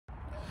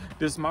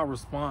this is my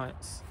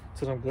response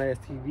to them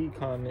Glasxxtv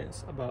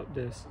comments about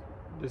this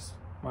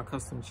my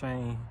custom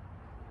chain.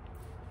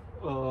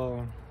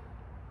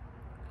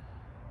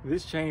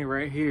 This chain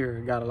right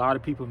here got a lot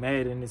of people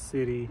mad in this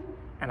city,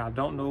 and I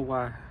don't know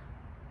why.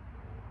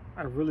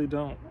 I really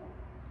don't.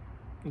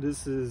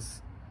 This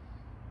is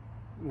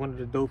one of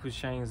the dopest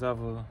chains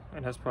ever,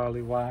 and that's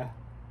probably why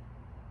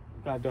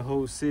got the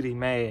whole city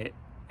mad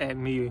at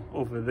me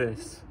over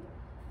this,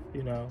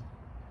 you know.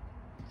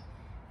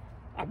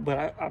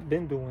 But I've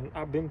been doing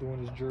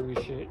this jewelry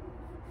shit,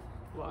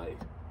 like,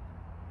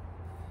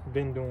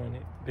 been doing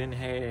it. Been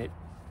had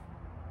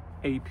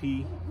AP,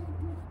 you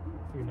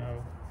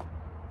know,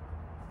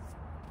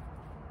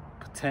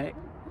 Patek,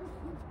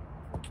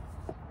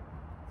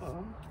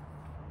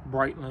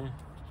 Breitling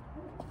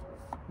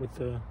with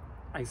the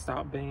iced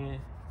out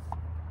band,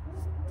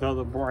 the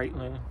other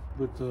Breitling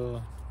with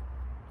the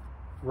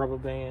rubber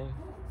band,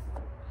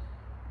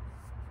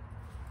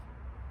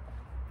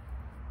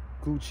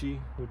 Gucci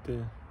with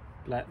the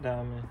black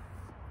diamond,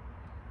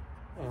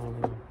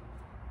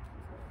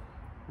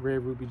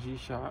 red ruby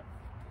G-Shock.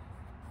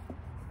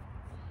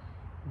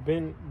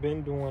 Been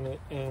doing it,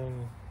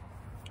 and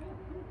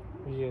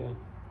yeah,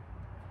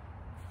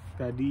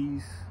 got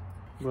these,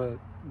 but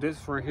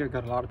this right here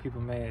got a lot of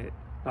people mad.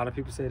 A lot of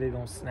people say they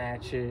gonna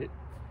snatch it,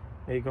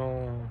 they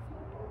gonna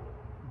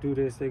do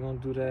this, they gonna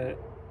do that.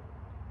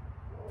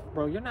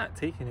 Bro, you're not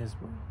taking this,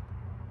 bro.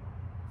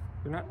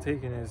 You're not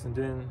taking this. And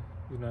then,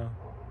 you know,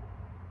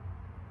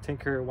 10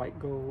 karat white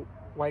gold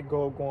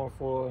going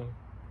for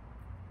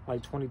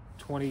like between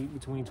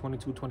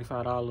 $22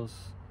 $25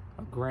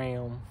 a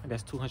gram, and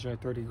that's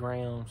 230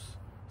 grams.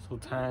 So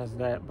times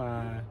that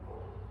by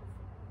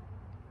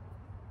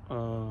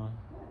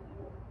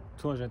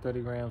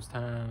 230 grams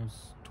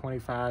times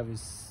 25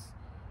 is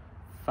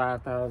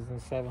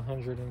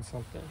 5,700 and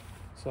something.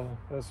 So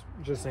that's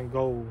just in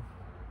gold.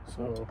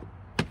 So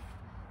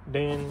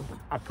then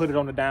I put it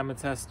on the diamond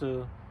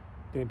tester.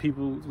 Then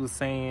people was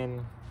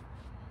saying,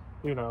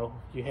 you know,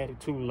 you had it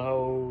too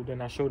low.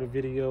 Then I showed a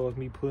video of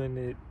me putting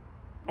it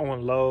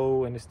on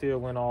low, and it still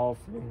went off,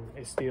 and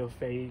it's still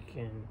fake,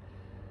 and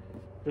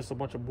just a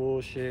bunch of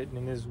bullshit. And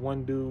then there's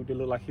one dude that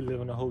looked like he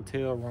lived in a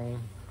hotel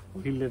room,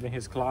 or he lived in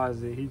his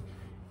closet. He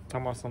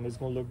talking about something that's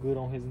gonna look good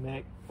on his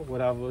neck or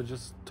whatever,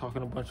 just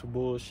talking a bunch of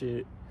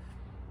bullshit.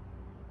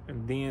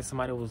 And then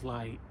somebody was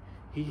like,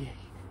 he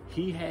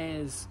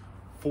has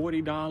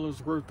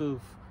 $40 worth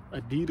of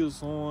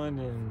Adidas on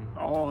and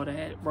all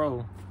that.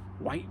 Bro,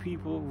 white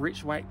people,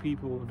 rich white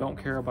people don't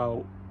care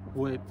about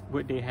what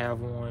they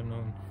have on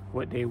and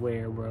what they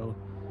wear, bro.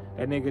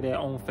 That nigga that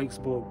on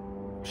Facebook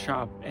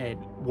shop at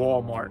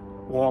Walmart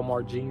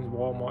jeans,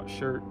 Walmart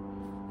shirt.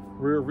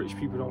 Real rich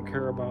people don't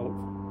care about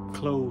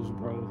clothes,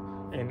 bro.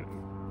 And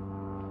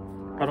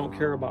I don't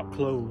care about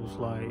clothes.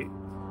 Like,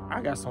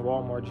 I got some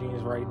Walmart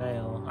jeans right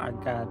now. I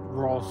got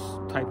Ross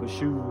type of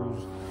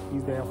shoes.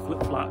 These damn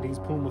flip-flops, these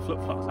Puma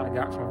flip-flops I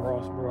got from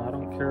Ross, bro. I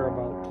don't care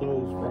about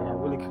clothes, bro. I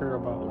really care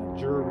about, like,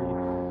 jewelry.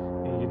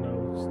 And, you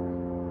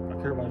know, I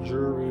care about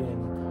jewelry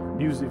and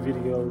music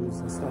videos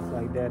and stuff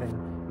like that.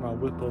 And my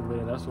whip over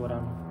there, that's what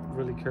I'm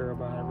really care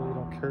about. I really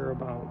don't care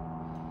about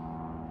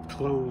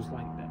clothes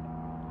like that.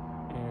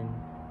 And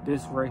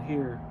this right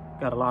here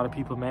got a lot of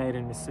people mad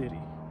in the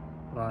city.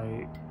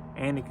 Like,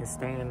 and it can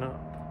stand up.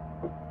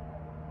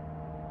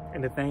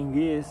 And the thing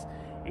is,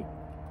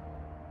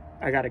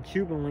 I got a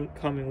Cuban link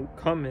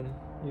coming,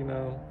 you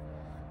know.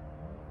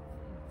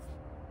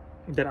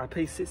 Did I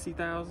pay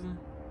 $60,000?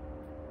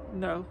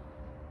 No.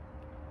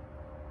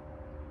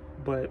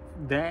 But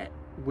that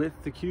with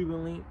the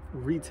Cuban link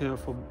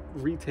retails for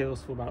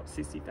about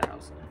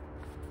 $60,000.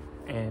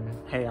 And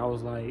hey, I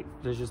was like,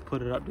 let's just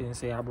put it up there and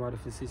say I brought it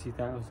for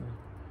 $60,000.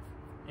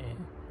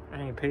 And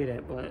I ain't pay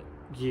that, but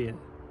yeah.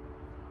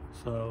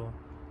 So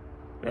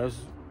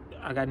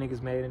I got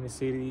niggas mad in the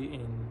city,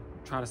 and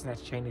try to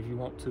snatch a chain if you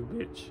want to,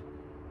 bitch.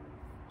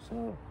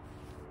 So,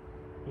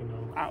 you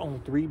know, I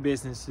own 3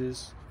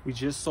 businesses. We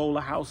just sold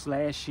a house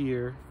last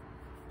year.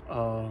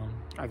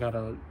 I got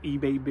a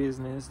eBay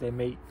business that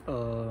make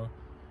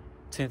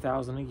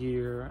 $10,000 a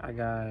year. I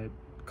got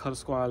Cutter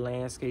Squad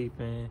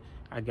Landscaping.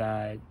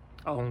 I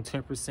own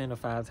 10% of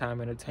 5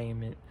 Time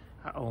Entertainment.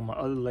 I own my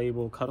other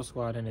label, Cutter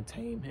Squad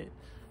Entertainment.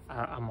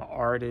 I'm an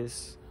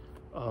artist.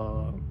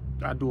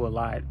 I do a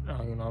lot,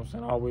 you know what I'm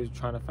saying? Always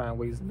trying to find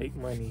ways to make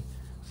money.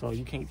 So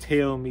you can't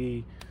tell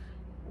me,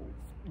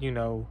 you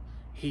know,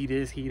 he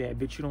this, he that.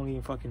 Bitch, you don't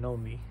even fucking know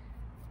me.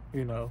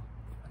 You know,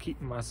 I keep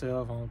to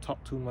myself. I don't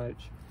talk too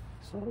much.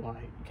 So,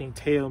 like, you can't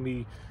tell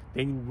me,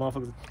 they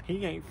motherfuckers,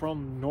 he ain't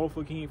from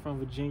Norfolk, he ain't from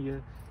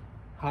Virginia.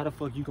 How the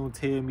fuck you gonna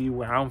tell me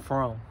where I'm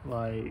from?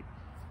 Like,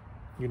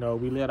 you know,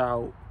 we lived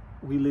out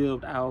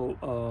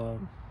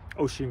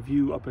Ocean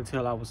View up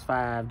until I was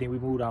 5. Then we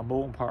moved out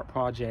Moulton Park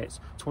Projects,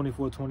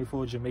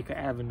 2424 Jamaica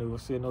Avenue. I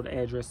still know the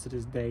address to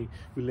this day.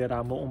 We lived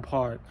out Moulton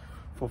Park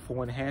for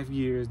 4.5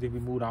 years. Then we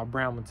moved out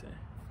Bremerton,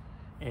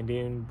 and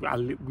then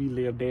we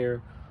lived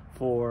there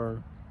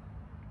for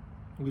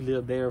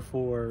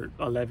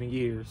 11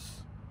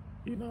 years.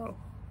 You know,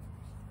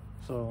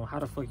 So how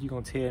the fuck you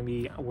gonna tell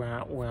me where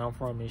I'm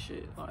from and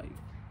shit? Like,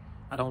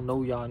 I don't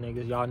know y'all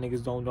niggas. Y'all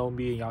niggas don't know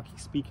me, and y'all keep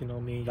speaking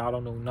on me, and y'all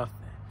don't know nothing.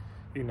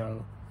 You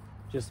know,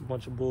 just a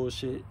bunch of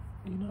bullshit.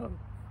 You know,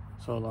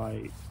 so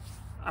like,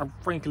 I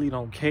frankly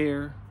don't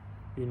care.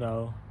 You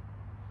know,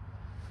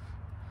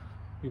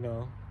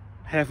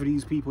 half of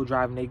these people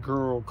driving their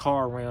girl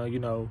car around. You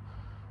know,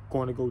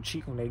 going to go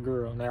cheat on their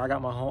girl. Now I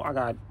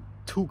got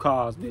 2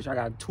 cars, bitch. I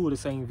got 2 of the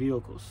same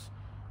vehicles.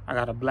 I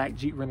got a black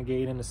Jeep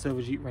Renegade and a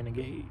silver Jeep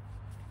Renegade.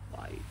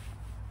 Like,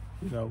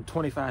 you know,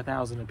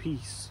 $25,000 a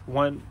piece.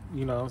 One,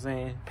 you know what I'm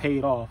saying,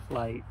 paid off.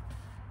 Like,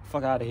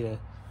 fuck out of here.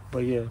 But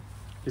yeah,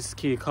 this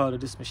kid Cutter,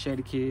 this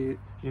Machete kid,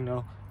 you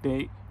know,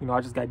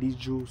 I just got these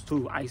jewels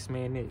too.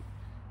 Iceman Nick.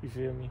 You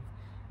feel me?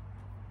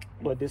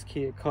 But this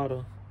kid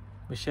Cutter,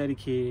 Machete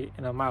kid,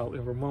 and I'm out.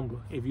 And remember,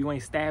 if you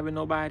ain't stabbing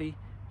nobody,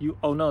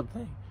 another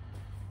thing.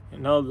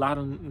 And a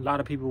lot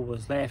of people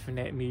was laughing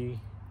at me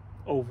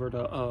over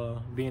the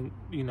being,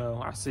 you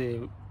know, I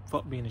said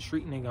fuck being a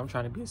street nigga, I'm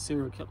trying to be a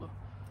serial killer.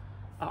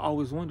 I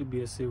always wanted to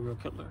be a serial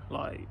killer.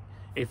 Like,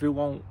 if it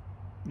won't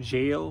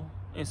jail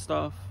and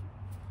stuff,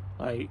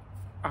 like,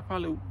 I'd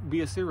probably be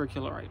a serial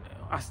killer right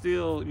now. I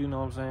still, you know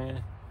what I'm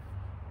saying,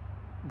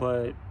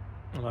 but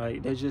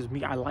like, that's just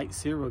me. I like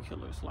serial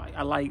killers. Like,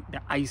 I like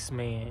the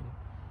Iceman,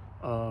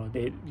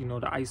 the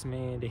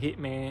Iceman, the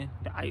Hitman,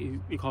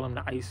 they call him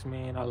the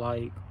Iceman. I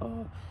like,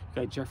 you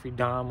got Jeffrey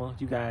Dahmer,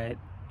 you got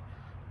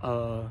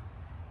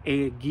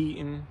Ed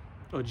Gein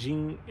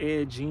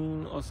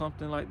or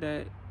something like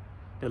that.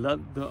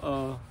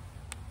 The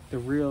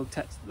real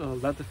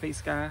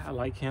Leatherface guy. I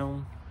like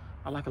him.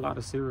 I like a lot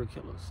of serial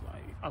killers.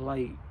 Like, I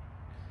like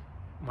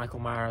Michael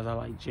Myers. I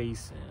like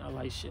Jason. I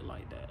like shit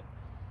like that.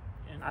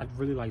 And I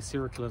really like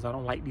serial killers. I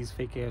don't like these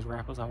fake ass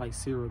rappers. I like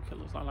serial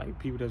killers. I like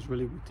people that's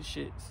really with the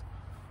shits.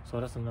 So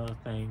that's another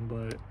thing.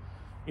 But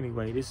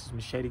anyway, this is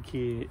Machete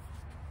Kid,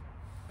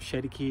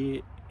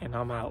 and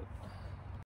I'm out.